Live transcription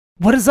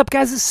What is up,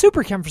 guys? It's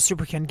Superken for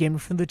Superken Gaming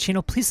from the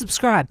channel. Please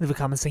subscribe, leave a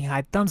comment saying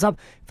hi, thumbs up.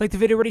 If you like the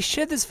video already,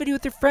 share this video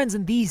with your friends,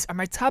 and these are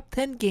my top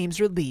 10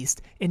 games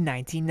released in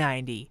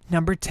 1990.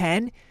 Number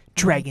 10,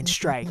 Dragon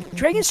Strike.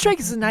 Dragon Strike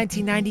is a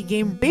 1990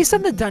 game based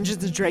on the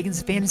Dungeons &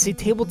 Dragons fantasy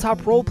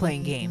tabletop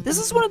role-playing game. This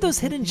is one of those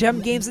hidden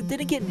gem games that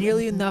didn't get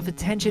nearly enough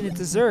attention it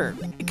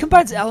deserved. It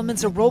combines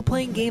elements of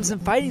role-playing games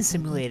and fighting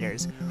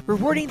simulators,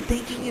 rewarding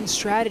thinking and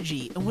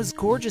strategy, and was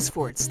gorgeous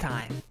for its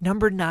time.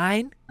 Number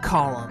 9,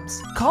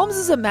 Columns. Columns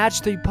is a match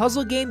 3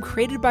 puzzle game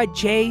created by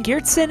Jay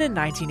Geertsen in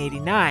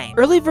 1989.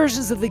 Early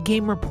versions of the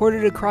game were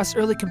ported across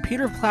early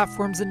computer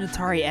platforms and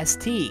Atari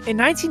ST. In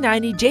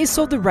 1990, Jay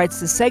sold the rights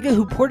to Sega,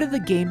 who ported the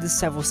game to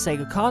several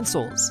Sega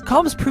consoles.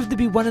 Columns proved to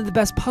be one of the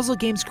best puzzle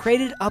games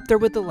created, up there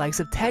with the likes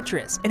of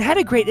Tetris, and had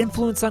a great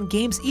influence on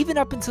games even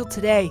up until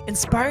today,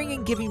 inspiring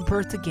and giving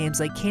birth to games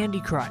like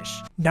Candy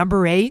Crush.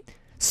 Number 8,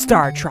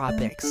 Star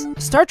Tropics.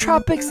 Star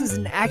Tropics is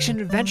an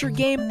action-adventure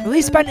game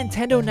released by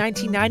Nintendo in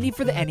 1990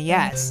 for the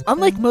NES.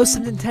 Unlike most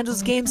of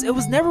Nintendo's games, it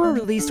was never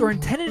released or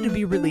intended to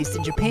be released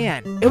in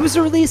Japan. It was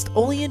released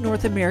only in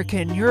North America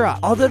and Europe,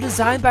 although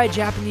designed by a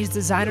Japanese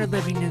designer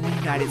living in the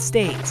United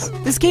States.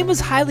 This game was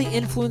highly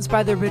influenced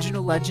by the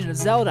original Legend of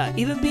Zelda,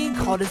 even being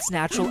called its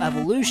natural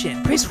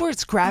evolution, praised for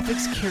its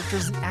graphics,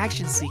 characters, and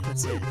action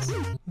sequences.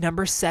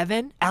 Number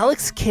 7,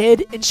 Alex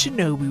Kidd in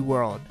Shinobi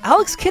World.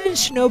 Alex Kidd in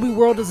Shinobi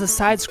World is a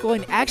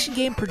side-scrolling action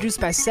game produced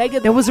by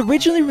Sega that was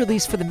originally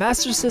released for the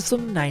Master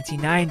System in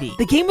 1990.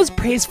 The game was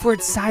praised for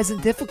its size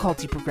and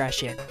difficulty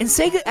progression, and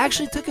Sega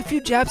actually took a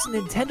few jabs at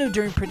Nintendo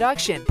during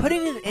production,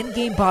 putting in an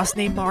in-game boss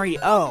named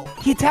Mario.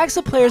 He attacks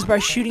the players by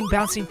shooting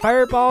bouncing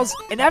fireballs,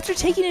 and after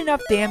taking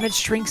enough damage,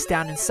 shrinks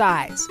down in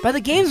size. By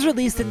the game's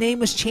release, the name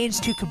was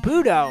changed to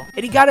Kabuto,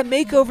 and he got a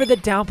makeover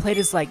that downplayed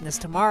his likeness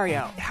to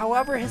Mario.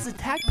 However, his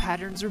attack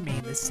patterns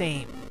remain the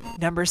same.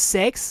 Number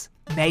 6,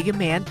 Mega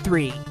Man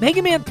 3.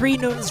 Mega Man 3,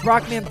 known as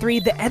Rockman 3,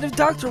 The End of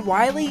Dr.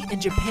 Wily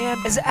in Japan,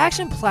 is an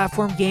action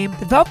platform game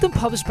developed and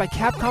published by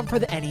Capcom for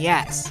the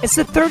NES. It's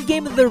the third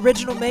game of the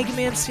original Mega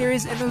Man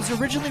series, and it was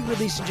originally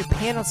released in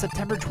Japan on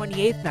September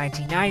 28,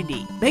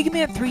 1990. Mega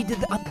Man 3 did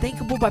the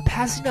unthinkable by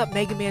passing up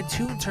Mega Man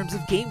 2 in terms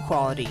of game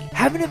quality,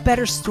 having a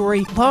better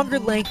story, longer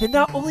length, and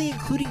not only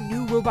including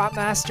new robot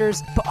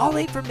masters, but all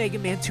 8 for Mega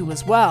Man 2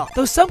 as well.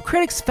 Though some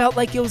critics felt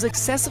like it was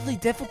excessively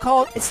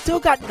difficult, it still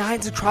got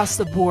 9s across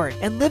the board,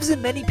 and lives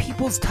in many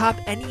people's top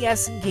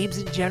NES and games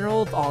in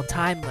general of all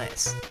time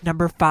lists.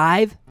 Number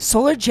 5,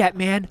 Solar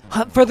Jetman: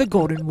 Hunt for the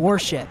Golden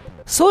Warship.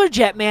 Solar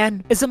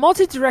Jetman is a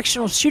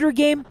multi-directional shooter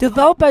game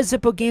developed by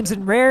Zippo Games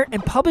and Rare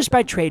and published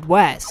by Trade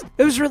West.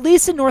 It was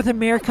released in North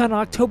America on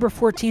October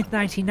 14,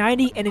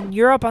 1990, and in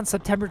Europe on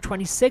September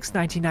 26,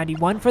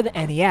 1991 for the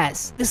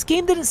NES. This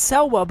game didn't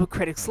sell well, but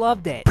critics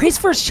loved it. Praised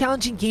for its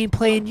challenging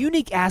gameplay and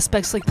unique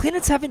aspects like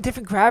planets having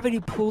different gravity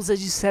pools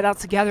as you set out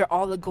to gather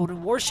all the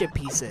Golden Warship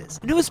pieces.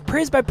 And it was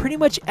praised by pretty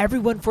much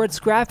everyone for its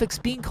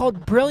graphics being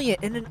called brilliant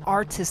and an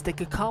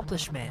artistic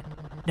accomplishment.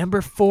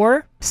 Number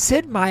 4,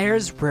 Sid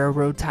Meier's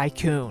Railroad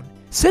Tycoon.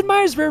 Sid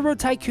Meier's Railroad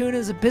Tycoon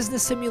is a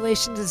business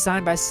simulation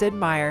designed by Sid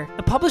Meier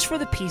and published for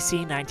the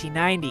PC in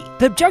 1990.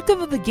 The objective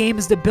of the game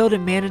is to build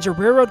and manage a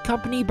railroad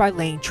company by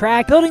laying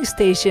track, building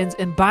stations,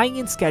 and buying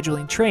and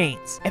scheduling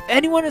trains. If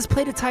anyone has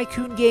played a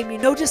Tycoon game, you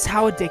know just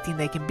how addicting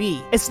they can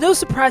be. It's no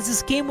surprise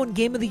this game won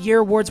Game of the Year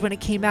awards when it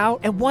came out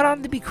and went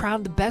on to be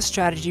crowned the best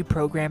strategy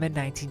program in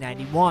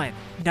 1991.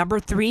 Number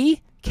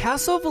 3,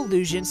 Castle of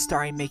Illusion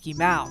starring Mickey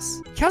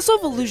Mouse. Castle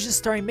of Illusion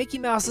starring Mickey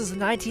Mouse is a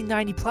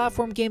 1990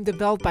 platform game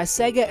developed by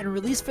Sega and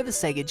released for the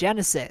Sega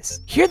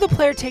Genesis. Here the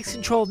player takes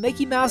control of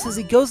Mickey Mouse as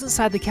he goes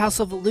inside the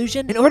Castle of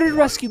Illusion in order to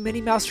rescue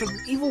Minnie Mouse from an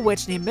evil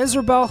witch named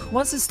Miserable who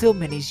wants to steal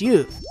Minnie's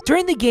youth.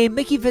 During the game,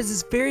 Mickey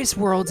visits various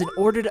worlds in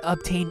order to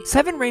obtain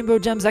 7 rainbow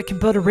gems that can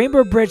build a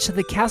rainbow bridge to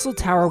the castle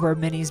tower where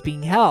Minnie is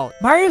being held.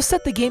 Mario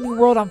set the gaming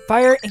world on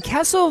fire, and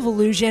Castle of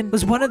Illusion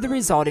was one of the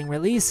resulting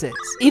releases,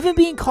 even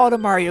being called a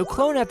Mario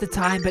clone at the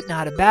time, but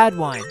not a bad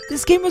one.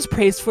 This game was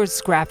praised for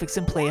its graphics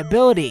and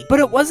playability,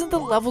 but it wasn't the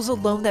levels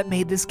alone that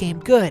made this game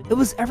good. It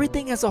was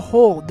everything as a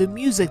whole: the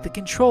music, the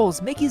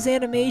controls, Mickey's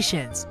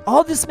animations.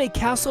 All this made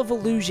Castle of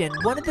Illusion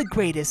one of the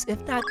greatest,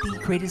 if not the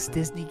greatest,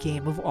 Disney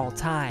game of all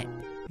time.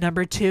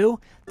 Number 2,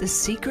 The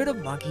Secret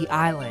of Monkey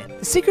Island.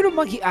 The Secret of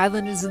Monkey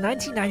Island is a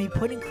 1990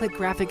 point-and-click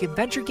graphic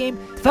adventure game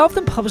developed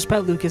and published by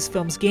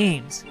Lucasfilms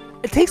Games.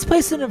 It takes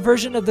place in a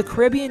version of the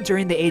Caribbean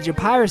during the age of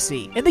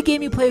piracy. In the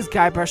game, you play as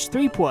Guybrush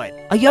Threepwood,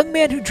 a young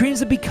man who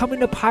dreams of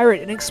becoming a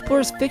pirate and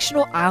explores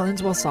fictional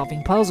islands while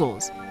solving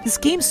puzzles. This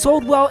game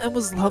sold well and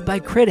was loved by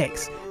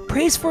critics,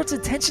 praised for its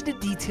attention to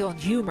detail and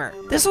humor.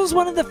 This was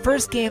one of the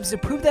first games to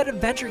prove that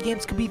adventure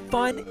games could be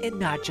fun and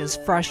not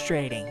just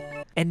frustrating.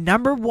 And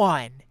number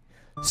 1,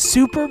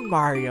 Super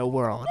Mario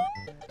World.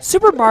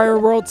 Super Mario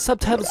World,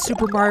 subtitled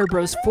Super Mario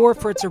Bros. 4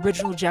 for its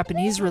original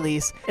Japanese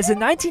release, is a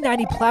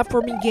 1990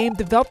 platforming game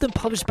developed and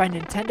published by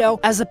Nintendo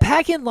as a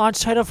pack-in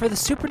launch title for the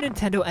Super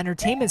Nintendo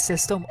Entertainment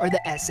System, or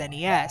the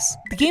SNES.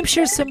 The game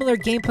shares similar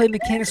gameplay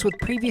mechanics with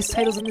previous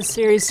titles in the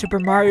series, Super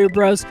Mario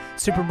Bros.,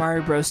 Super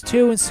Mario Bros.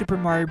 2, and Super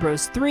Mario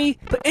Bros. 3,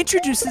 but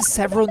introduces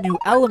several new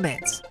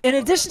elements. In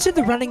addition to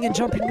the running and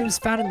jumping moves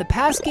found in the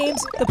past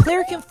games, the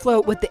player can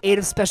float with the aid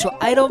of special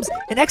items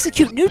and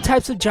execute new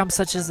types of jumps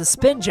such as the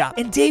spin jump,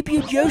 and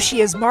debuted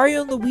Yoshi as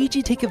Mario and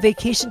Luigi take a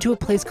vacation to a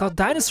place called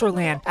Dinosaur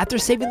Land after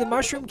saving the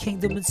Mushroom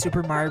Kingdom in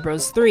Super Mario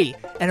Bros. 3.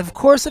 And of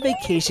course, a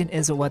vacation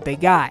isn't what they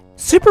got.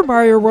 Super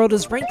Mario World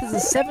is ranked as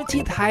the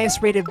 17th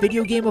highest rated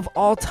video game of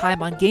all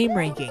time on Game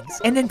Rankings,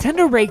 and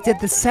Nintendo ranked it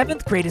the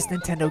 7th greatest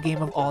Nintendo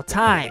game of all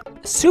time.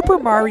 Super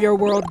Mario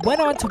World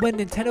went on to win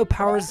Nintendo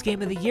Power's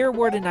Game of the Year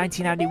award in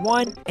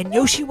 1991, and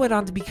Yoshi went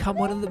on to become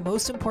one of the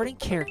most important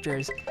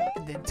characters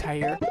in the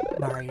entire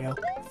Mario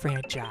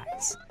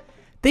franchise.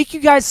 Thank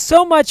you guys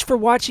so much for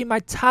watching my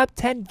top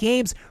 10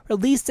 games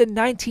released in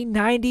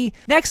 1990.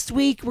 Next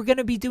week, we're going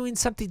to be doing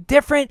something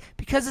different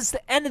because it's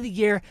the end of the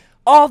year.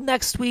 All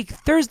next week,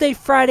 Thursday,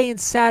 Friday, and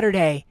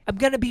Saturday, I'm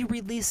going to be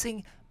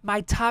releasing my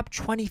top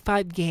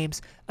 25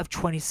 games of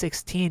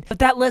 2016. But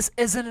that list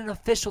isn't an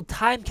official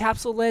time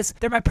capsule list.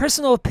 They're my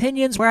personal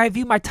opinions where I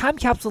view my time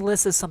capsule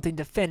list as something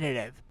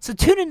definitive. So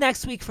tune in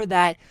next week for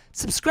that.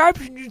 Subscribe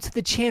if you're new to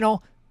the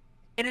channel.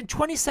 And in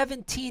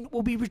 2017,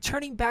 we'll be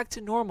returning back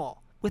to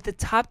normal with the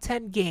top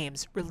 10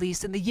 games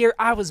released in the year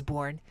I was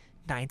born,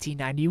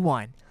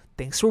 1991.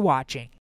 Thanks for watching.